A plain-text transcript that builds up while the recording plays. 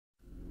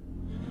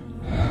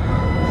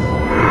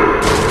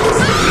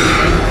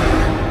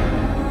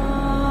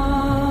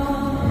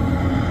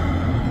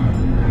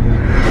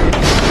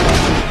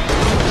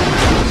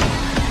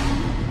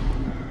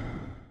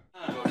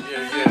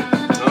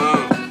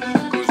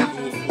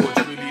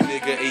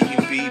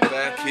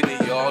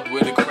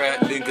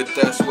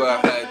that's where I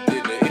had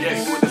dinner. If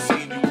you would've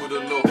seen, you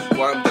would've known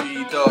why I'm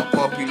G'd up.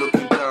 Poppy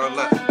looking down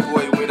like,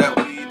 boy, with that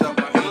weed up.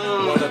 I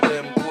ain't one of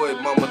them, boy.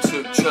 Mama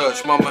took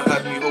church, mama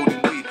had me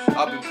holding weed.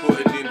 I've been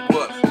putting in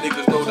work.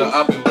 Niggas know that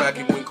I've been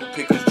bagging winkle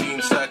pickers,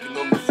 jeans sagging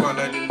on the front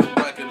line in the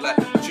wagon like,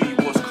 gee,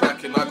 what's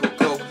cracking? I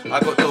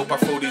got dope, I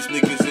throw these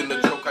niggas in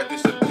the choke. I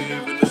disappear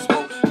in the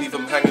smoke, leave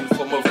them hanging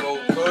from a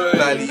rope.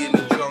 Lally in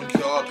the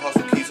junkyard,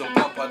 hustle keys on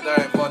pump. I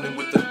die running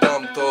with the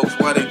dumb dogs.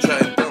 Why they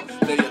trying dumb?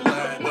 They a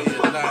line,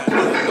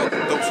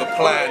 don't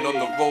supplying on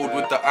the road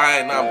with the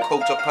iron. I'm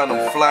coach up and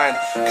I'm flying,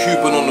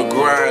 Cuban on the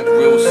grind,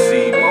 real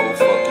C,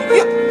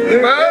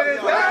 motherfucker. Yeah.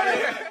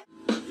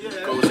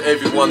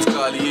 Everyone's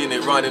gully in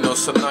it, riding on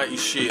some 90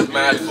 shit.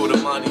 Mad for the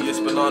money, it's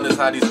bananas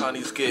how these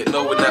honeys get.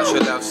 Knowing that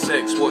she'll have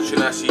sex, watching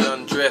how she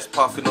undressed,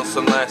 puffing on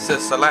some nice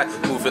cess. I like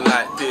moving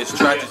like this,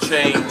 try to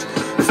change.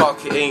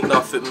 Fuck it, ain't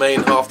nothing,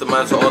 main. Half the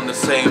mans are on the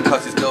same,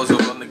 plus his girls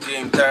are on the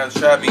game, damn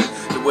shabby.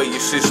 The way your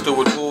sister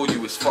would bore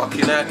you is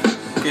fucking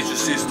hacky. Get your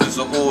sisters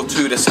a whore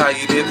too, that's how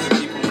you live.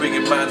 Keep on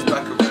bringing mans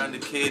back around the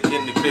kid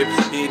in the crib.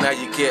 Here now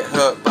you get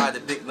hurt by the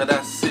dick, now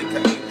that's sick. I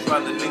ain't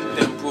trying to link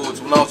them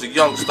broads. When I was a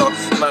youngster,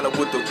 man, I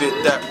would've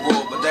bit that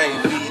raw, but they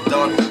ain't me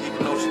done.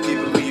 Even though she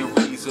giving me a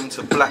reason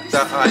to black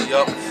that eye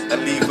up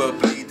and leave her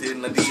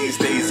bleeding. And these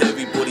days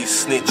everybody's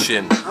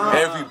snitching.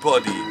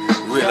 Everybody,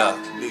 Rilla,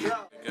 nigga.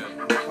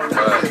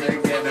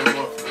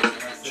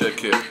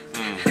 Check it.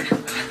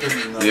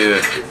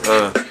 Yeah.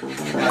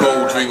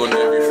 Gold ring on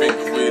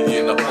everything, really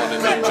in up on the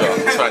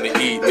ninja. Trying to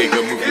eat,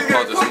 nigga, move your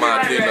brothers,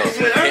 my dinner.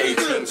 Get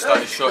 18,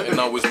 started shotting,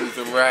 I was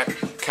moving right.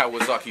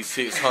 Kawasaki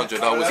 600,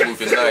 I was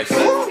moving nice.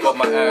 Got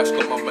my ass,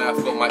 got my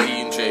mouth, got my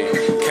E and J.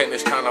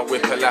 Kentish kind of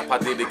whip a lap, I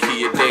did a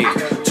key a day.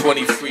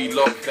 23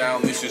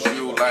 lockdown, this is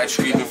real life.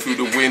 Screaming through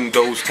the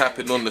windows,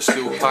 tapping on the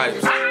steel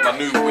pipes. My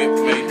new whip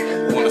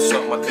mate, wanna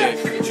suck my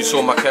dick. She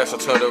saw my cash, I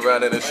turned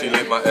around and then she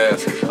lit my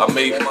ass. I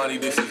made money,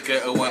 this is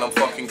ghetto when I'm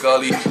fucking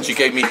gully. She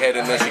gave me head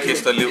and then she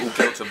kissed her little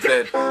girl to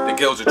bed. The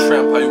girl's a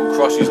tramp, I all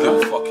crush these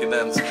little fucking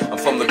ants. I'm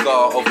from the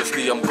guard,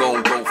 obviously I'm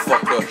gon' go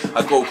fuck her.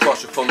 I go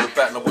crush her from the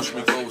back, now watch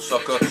me go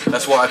sucker.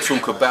 That's what I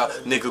talk about,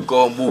 nigga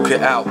go and walk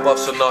it out.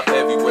 Buffs are not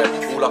everywhere,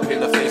 all up in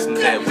the face and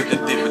head. With the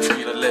dip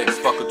between her legs,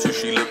 fuck her till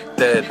she look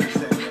dead.